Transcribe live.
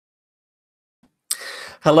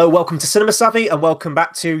Hello, welcome to Cinema Savvy, and welcome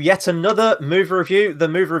back to yet another movie review. The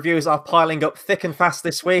movie reviews are piling up thick and fast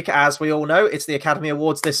this week. As we all know, it's the Academy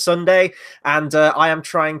Awards this Sunday, and I am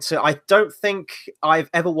trying to... I don't think I've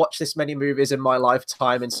ever watched this many movies in my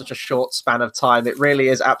lifetime in such a short span of time. It really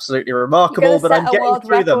is absolutely remarkable, but I'm getting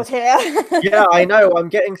through them. Yeah, I know, I'm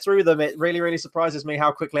getting through them. It really, really surprises me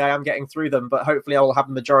how quickly I am getting through them, but hopefully I will have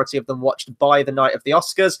the majority of them watched by the night of the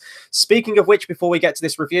Oscars. Speaking of which, before we get to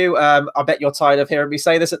this review, I bet you're tired of hearing me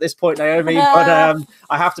say this at this point, Naomi, but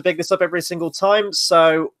I have to pick this up every single time.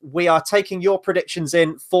 So we are taking your predictions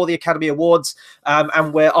in for the Academy Awards,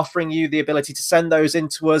 and we're offering you the ability to send those in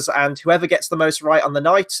to us, and whoever gets the most right on the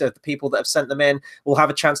night, so the people that have sent them in, will have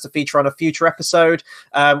a chance to feature on a future episode.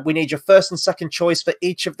 We need your first and second choice for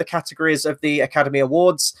each of the categories of the Academy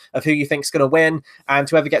Awards of who you think is going to win, and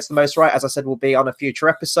whoever gets the most right, as I said, will be on a future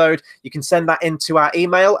episode. You can send that into our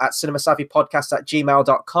email at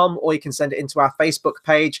cinemasavvypodcast@gmail.com, or you can send it into our Facebook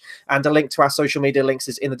page, and a link to our social media links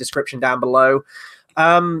is in the description down below.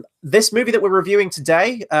 This movie that we're reviewing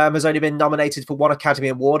today has only been nominated for one Academy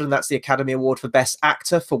Award, and that's the Academy Award for Best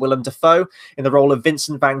Actor for Willem Dafoe in the role of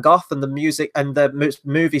Vincent van Gogh. And the movie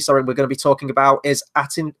we're going to be talking about is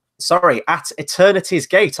At Eternity's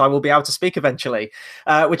Gate. I will be able to speak eventually,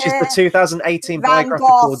 which is the 2018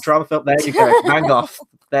 biographical drama film. There you go, Van Gogh.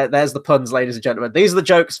 There's the puns, ladies and gentlemen. These are the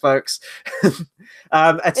jokes, folks.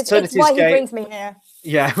 At Eternity's why Gate. He brings me here.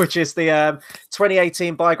 Yeah, which is the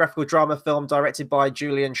 2018 biographical drama film directed by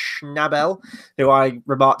Julian Schnabel, who I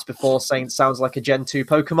remarked before saying sounds like a Gen 2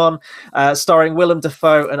 Pokemon, starring Willem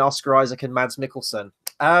Dafoe and Oscar Isaac and Mads Mikkelsen.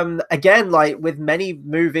 Again, like with many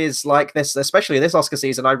movies like this, especially this Oscar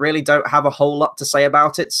season, I really don't have a whole lot to say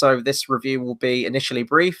about it, so this review will be initially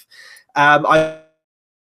brief.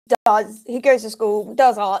 He goes to school,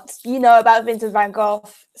 does art. You know about Vincent van Gogh,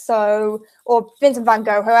 or Vincent van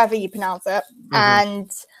Gogh, however you pronounce it.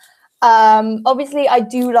 And obviously I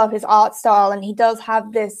do love his art style, and he does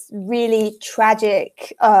have this really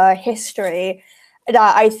tragic history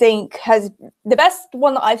that I think has the best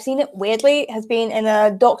one that I've seen it, weirdly, has been in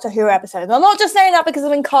a Doctor Who episode. And I'm not just saying that because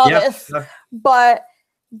I'm in Cardiff, but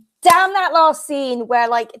damn that last scene where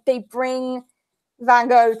like they bring Van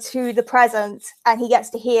Gogh to the present and he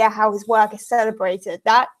gets to hear how his work is celebrated.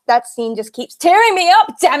 That scene just keeps tearing me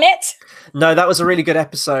up, damn it. No, that was a really good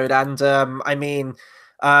episode. And I mean,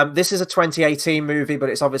 this is a 2018 movie, but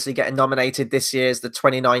it's obviously getting nominated this year's the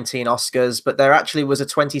 2019 Oscars. But there actually was a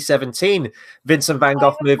 2017 Vincent van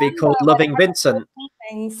Gogh movie called Loving Vincent.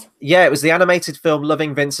 Yeah, it was the animated film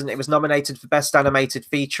Loving Vincent. It was nominated for Best Animated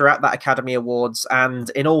Feature at that Academy Awards.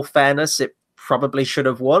 And in all fairness, it probably should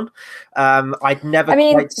have won. I'd never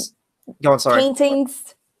quite... Go on, sorry.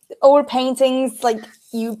 Old paintings, like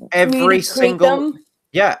every really single them.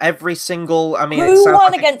 Yeah, every single... I mean, who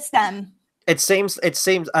won against them? It seems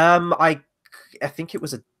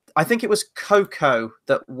I think it was Coco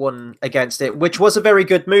that won against it, which was a very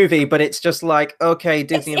good movie, but it's just like, okay,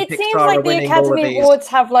 Disney and Pixar seems like are winning the Academy all of these. Awards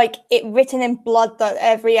have like it written in blood that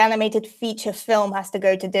every animated feature film has to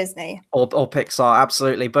go to Disney or Pixar,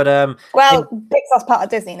 absolutely. But Pixar's part of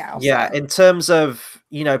Disney now. Yeah, so. In terms of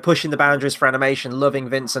pushing the boundaries for animation, Loving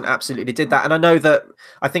Vincent absolutely did that. And I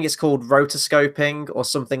think it's called rotoscoping or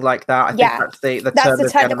something like that. I think that's the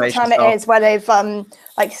technical term it is, where they've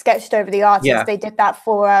like sketched over the artist. Yeah. They did that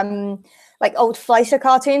for like old Fleischer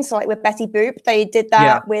cartoons, so like with Betty Boop, they did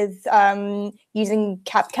that with using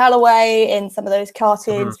Cab Calloway in some of those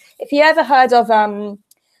cartoons. If you ever heard of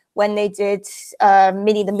when they did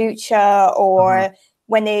Minnie the Moocher, or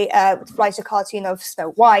when they Fleischer cartoon of Snow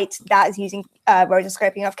White, that is using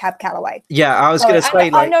rotoscoping of Cab Calloway. Yeah, I was going to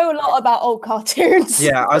say... I know a lot about old cartoons.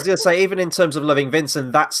 Yeah, I was going to say, even in terms of Loving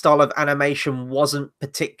Vincent, that style of animation wasn't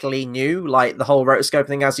particularly new. Like the whole rotoscope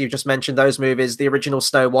thing, as you just mentioned, those movies, the original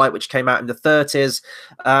Snow White, which came out in the 30s.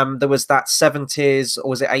 There was that 70s, or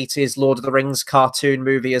was it 80s, Lord of the Rings cartoon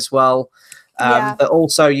movie as well. That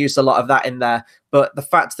also used a lot of that in there. But the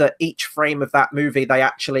fact that each frame of that movie they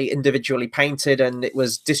actually individually painted, and it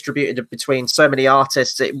was distributed between so many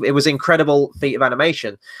artists, it was an incredible feat of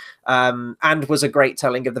animation, and was a great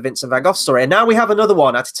telling of the Vincent van Gogh story. And now we have another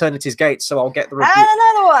one, At Eternity's Gate. So I'll get the review. And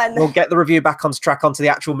another one. We'll get the review back on track onto the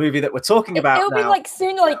actual movie that we're talking about. It'll be like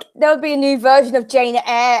soon, like there'll be a new version of Jane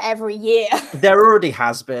Eyre every year. There already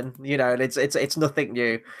has been, and it's nothing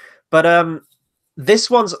new, but this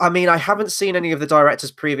one's, I mean, I haven't seen any of the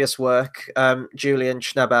director's previous work, Julian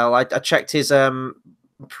Schnabel. I checked his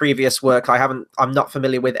previous work. I'm not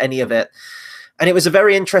familiar with any of it. And it was a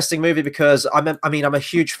very interesting movie because I'm a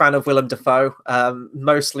huge fan of Willem Dafoe,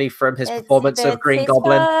 mostly from his performance of Green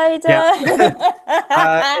Goblin.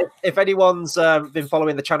 Yeah. If anyone's been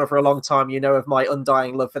following the channel for a long time, you know of my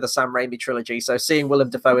undying love for the Sam Raimi trilogy. So seeing Willem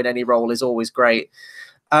Dafoe in any role is always great.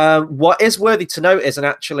 What is worthy to note is, and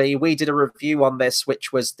actually we did a review on this,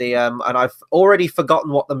 which was the and I've already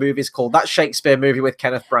forgotten what the movie is called. That Shakespeare movie with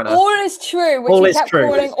Kenneth Branagh. All is True, which he kept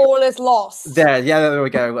calling All Is Lost. There we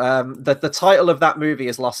go. The title of that movie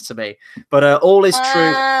is lost to me, but All Is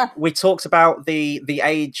True. We talked about the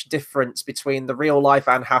age difference between the real life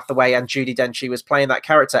Anne Hathaway and Judi Dench was playing that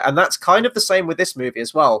character, and that's kind of the same with this movie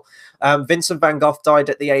as well. Vincent van Gogh died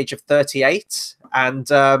at the age of 38. And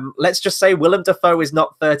let's just say Willem Dafoe is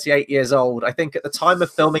not 38 years old. I think at the time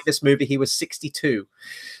of filming this movie, he was 62.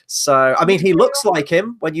 So, I mean, he looks like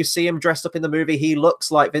him. When you see him dressed up in the movie, he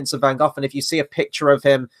looks like Vincent van Gogh. And if you see a picture of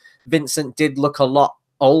him, Vincent did look a lot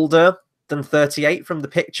older than 38 from the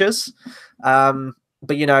pictures.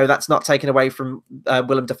 But, you know, that's not taken away from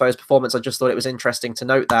Willem Dafoe's performance. I just thought it was interesting to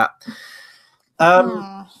note that.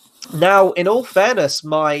 Now, in all fairness,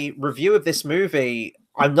 my review of this movie,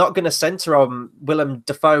 I'm not going to center on Willem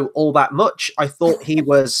Dafoe all that much. I thought he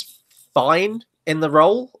was fine in the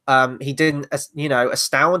role. He didn't,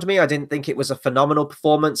 astound me. I didn't think it was a phenomenal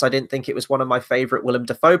performance. I didn't think it was one of my favorite Willem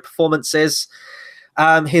Dafoe performances.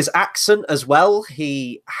 His accent as well.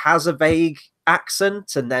 He has a vague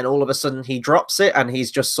accent, and then all of a sudden he drops it, and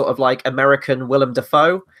he's just sort of like American Willem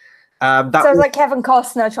Dafoe. Sounds like Kevin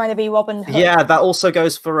Costner trying to be Robin Hood. Yeah, that also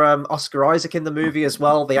goes for Oscar Isaac in the movie as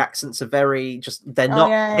well. The accents are they're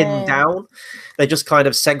not pinned down. They just kind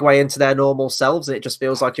of segue into their normal selves, and it just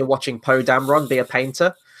feels like you're watching Poe Dameron be a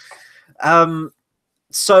painter.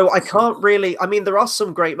 So I can't really. I mean, there are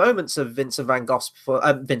some great moments of Willem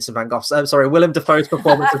Dafoe's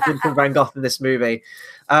performance of Vincent van Gogh in this movie.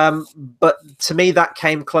 But to me, that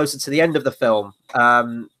came closer to the end of the film.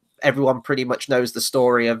 Everyone pretty much knows the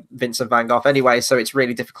story of Vincent van Gogh anyway, so it's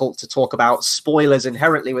really difficult to talk about spoilers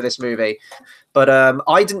inherently with this movie. But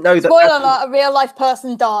I didn't know that. Spoiler alert, a real life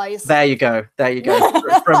person dies. There you go. From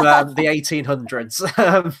the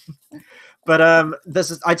 1800s. But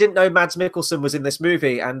I didn't know Mads Mikkelsen was in this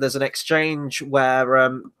movie, and there's an exchange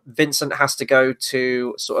where Vincent has to go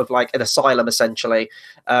to sort of like an asylum, essentially,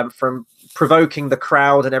 from provoking the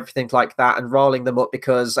crowd and everything like that and riling them up,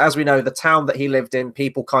 because, as we know, the town that he lived in,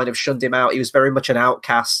 people kind of shunned him out. He was very much an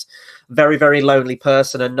outcast, very, very lonely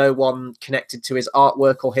person, and no one connected to his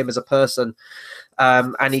artwork or him as a person.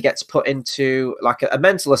 And he gets put into like a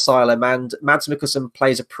mental asylum, and Mads Mikkelsen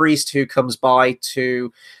plays a priest who comes by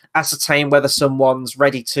to ascertain whether someone's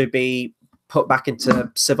ready to be put back into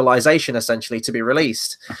civilization, essentially, to be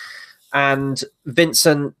released. And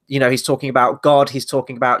Vincent, he's talking about God, he's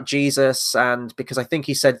talking about Jesus, and because I think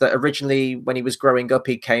he said that originally when he was growing up,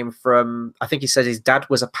 he came from, I think he said his dad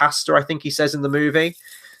was a pastor, I think he says in the movie.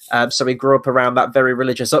 So he grew up around that very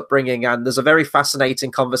religious upbringing, and there's a very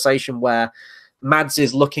fascinating conversation where Mads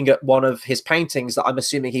is looking at one of his paintings that I'm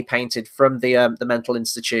assuming he painted from the mental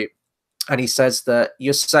institute. And he says that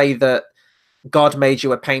you say that God made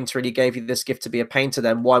you a painter and he gave you this gift to be a painter,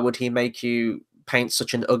 then why would he make you paint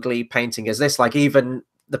such an ugly painting as this? Like, even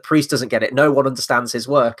the priest doesn't get it. No one understands his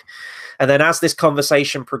work. And then as this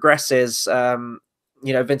conversation progresses,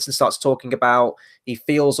 Vincent starts talking about he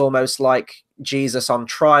feels almost like Jesus on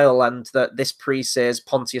trial, and that this priest is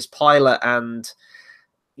Pontius Pilate. And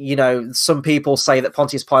some people say that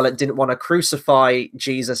Pontius Pilate didn't want to crucify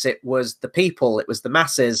Jesus. It was the people, it was the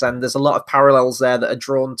masses. And there's a lot of parallels there that are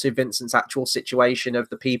drawn to Vincent's actual situation of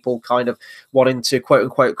the people kind of wanting to, quote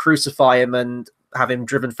unquote, crucify him and have him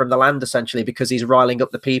driven from the land, essentially, because he's riling up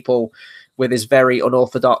the people with his very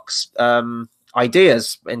unorthodox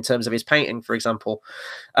ideas in terms of his painting, for example.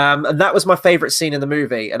 And that was my favorite scene in the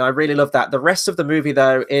movie, and I really love that. The rest of the movie,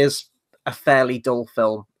 though, is a fairly dull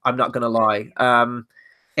film. I'm not going to lie.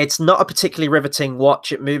 It's not a particularly riveting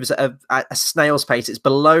watch. It moves at a snail's pace. It's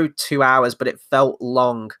below 2 hours, but it felt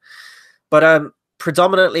long. But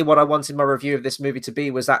predominantly what I wanted my review of this movie to be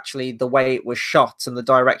was actually the way it was shot and the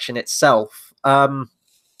direction itself. And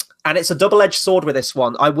it's a double-edged sword with this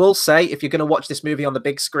one. I will say, if you're going to watch this movie on the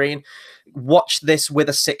big screen, watch this with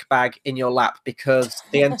a sick bag in your lap, because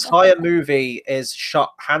the entire movie is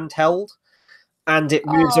shot handheld. And it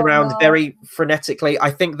moves around very frenetically. I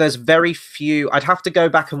think there's very few. I'd have to go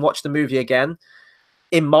back and watch the movie again.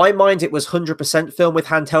 In my mind, it was 100% filmed with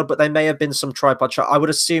handheld, but there may have been some tripod shot. I would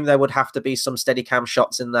assume there would have to be some Steadicam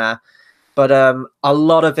shots in there. But a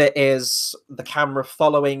lot of it is the camera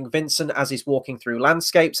following Vincent as he's walking through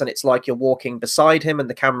landscapes, and it's like you're walking beside him, and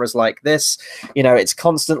the camera's like this. You know, it's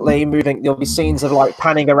constantly moving. There'll be scenes of like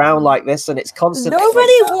panning around like this, and it's constantly.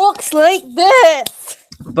 Nobody walks like this.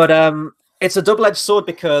 But it's a double-edged sword,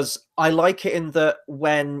 because I like it in that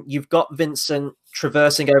when you've got Vincent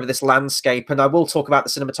traversing over this landscape, and I will talk about the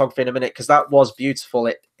cinematography in a minute because that was beautiful.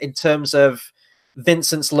 It in terms of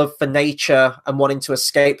Vincent's love for nature and wanting to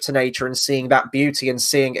escape to nature and seeing that beauty and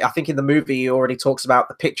seeing, I think in the movie he already talks about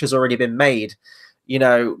the picture's already been made. You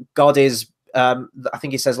know, God is, I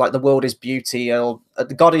think he says like the world is beauty, or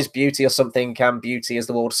God is beauty or something, and beauty is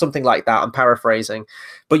the world, something like that. I'm paraphrasing,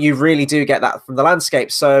 but you really do get that from the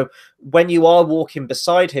landscape. So when you are walking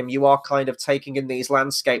beside him, you are kind of taking in these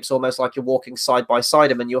landscapes almost like you're walking side by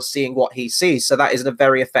side him, and you're seeing what he sees. So that is a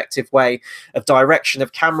very effective way of direction,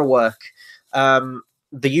 of camera work.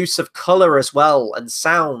 The use of color as well and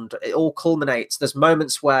sound, it all culminates. There's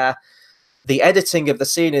moments where the editing of the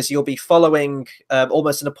scene is you'll be following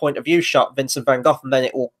almost in a point of view shot Vincent van Gogh, and then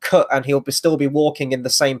it will cut and he'll still be walking in the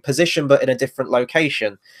same position but in a different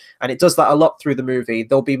location. And it does that a lot through the movie.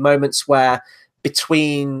 There'll be moments where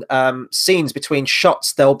between scenes, between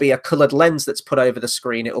shots, there'll be a colored lens that's put over the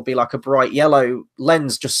screen. It'll be like a bright yellow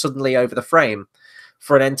lens just suddenly over the frame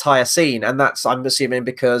for an entire scene. And that's, I'm assuming,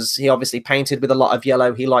 because he obviously painted with a lot of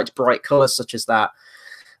yellow. He liked bright colors such as that.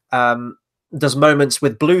 There's moments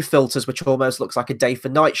with blue filters, which almost looks like a day for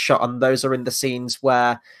night shot. And those are in the scenes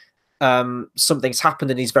where something's happened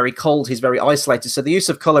and he's very cold. He's very isolated. So the use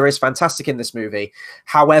of color is fantastic in this movie.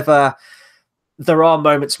 However, there are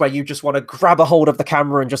moments where you just want to grab a hold of the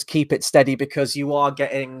camera and just keep it steady because you are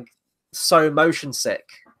getting so motion sick.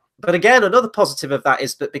 But again, another positive of that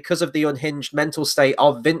is that because of the unhinged mental state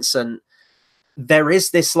of Vincent, there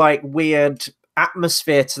is this like weird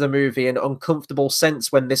atmosphere to the movie, an uncomfortable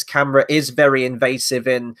sense when this camera is very invasive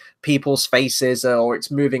in people's faces or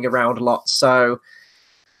it's moving around a lot. So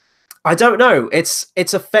I don't know. It's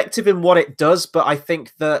effective in what it does, but I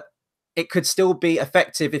think that it could still be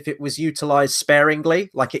effective if it was utilized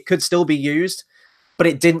sparingly. Like it could still be used, but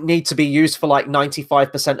it didn't need to be used for like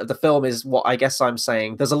 95% of the film is what I guess I'm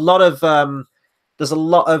saying. There's a lot of little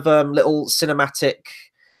cinematic,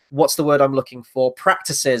 what's the word I'm looking for,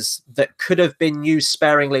 practices that could have been used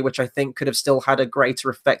sparingly, which I think could have still had a greater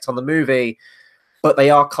effect on the movie, but they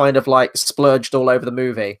are kind of like splurged all over the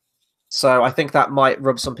movie. So I think that might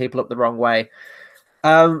rub some people up the wrong way.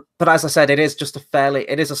 But as I said, it is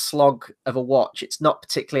a slog of a watch. It's not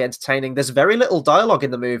particularly entertaining. There's very little dialogue in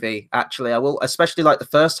the movie, actually. I will especially like the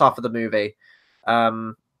first half of the movie,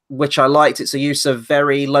 which I liked. It's a use of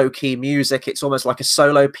very low-key music. It's almost like a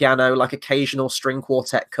solo piano, like occasional string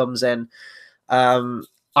quartet comes in. I'm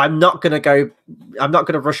not going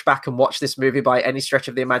to rush back and watch this movie by any stretch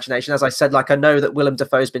of the imagination. As I said, like I know that Willem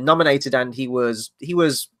Dafoe's been nominated and he was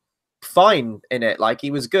fine in it. Like he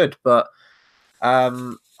was good, but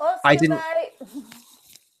I didn't.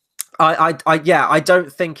 I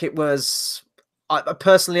don't think it was.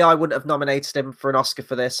 Personally, I wouldn't have nominated him for an Oscar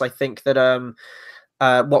for this. I think that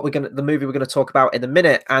the movie we're gonna talk about in a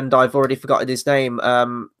minute, and I've already forgotten his name.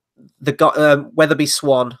 The guy, Weatherby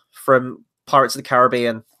Swan from Pirates of the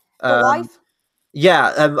Caribbean. The wife?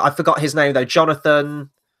 Yeah, I forgot his name though. Jonathan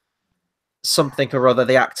something or other,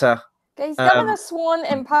 the actor. He's Governor Swan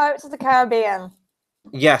in Pirates of the Caribbean.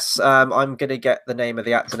 Yes, I'm gonna get the name of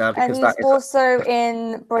the actor now because and he's also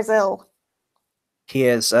in Brazil. He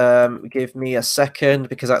is. Give me a second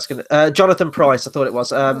because that's gonna. Jonathan Pryce, I thought it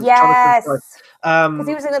was. Yes, because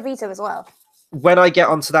he was in Evita as well. When I get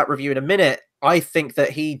onto that review in a minute, I think that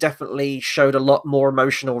he definitely showed a lot more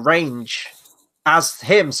emotional range as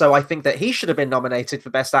him. So I think that he should have been nominated for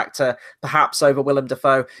Best Actor, perhaps over Willem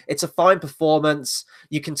Dafoe. It's a fine performance.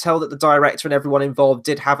 You can tell that the director and everyone involved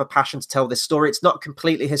did have a passion to tell this story. It's not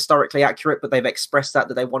completely historically accurate, but they've expressed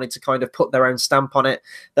that they wanted to kind of put their own stamp on it,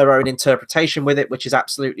 their own interpretation with it, which is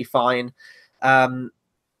absolutely fine.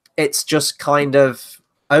 It's just kind of,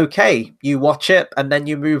 okay, you watch it and then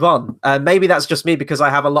you move on. Maybe that's just me because I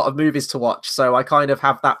have a lot of movies to watch. So I kind of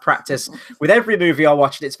have that practice with every movie I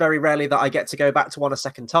watch. And it's very rarely that I get to go back to one a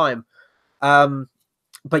second time.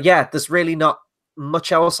 But yeah, there's really not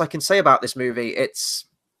much else I can say about this movie. It's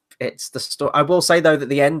the story. I will say, though, that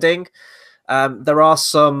the ending, there are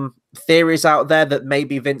some theories out there that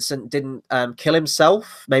maybe Vincent didn't kill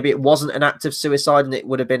himself. Maybe it wasn't an act of suicide and it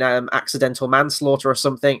would have been accidental manslaughter or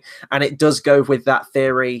something. And it does go with that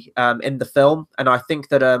theory in the film. And I think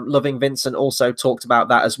that Loving Vincent also talked about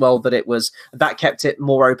that as well, that kept it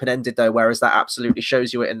more open-ended though, whereas that absolutely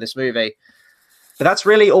shows you it in this movie. But that's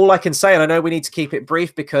really all I can say. And I know we need to keep it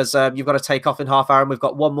brief because you've got to take off in half hour and we've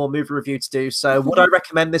got one more movie review to do. So would I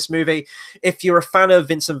recommend this movie? If you're a fan of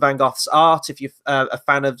Vincent van Gogh's art, if you're a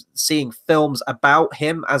fan of seeing films about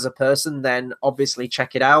him as a person, then obviously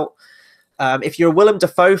check it out. If you're a Willem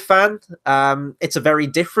Dafoe fan, it's a very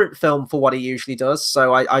different film for what he usually does.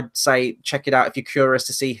 So I'd say check it out if you're curious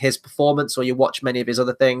to see his performance or you watch many of his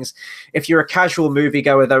other things. If you're a casual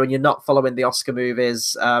moviegoer, though, and you're not following the Oscar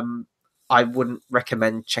movies, I wouldn't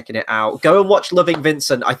recommend checking it out. Go and watch Loving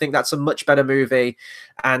Vincent. I think that's a much better movie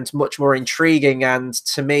and much more intriguing, and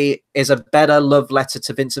to me is a better love letter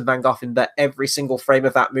to Vincent van Gogh in that every single frame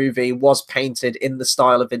of that movie was painted in the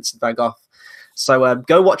style of Vincent van Gogh. So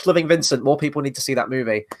go watch Loving Vincent. More people need to see that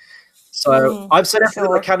movie. So I've said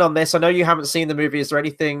everything I can on this. I know you haven't seen the movie. Is there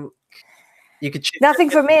anything you could?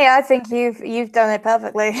 Nothing for me. I think you've done it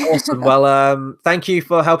perfectly. Awesome. Well, thank you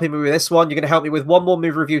for helping me with this one. You're going to help me with one more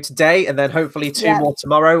movie review today, and then hopefully two more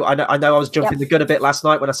tomorrow. I know I was jumping the gun a bit last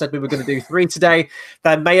night when I said we were going to do 3 today.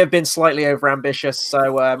 That may have been slightly over ambitious.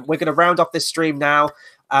 So we're going to round off this stream now.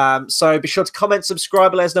 So be sure to comment,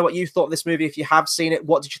 subscribe, and let us know what you thought of this movie. If you have seen it,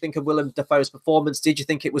 what did you think of Willem Dafoe's performance? Did you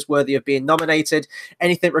think it was worthy of being nominated?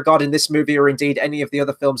 Anything regarding this movie or indeed any of the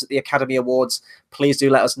other films at the Academy Awards, please do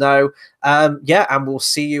let us know. Yeah, and we'll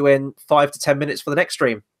see you in 5 to 10 minutes for the next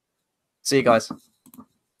stream. See you guys.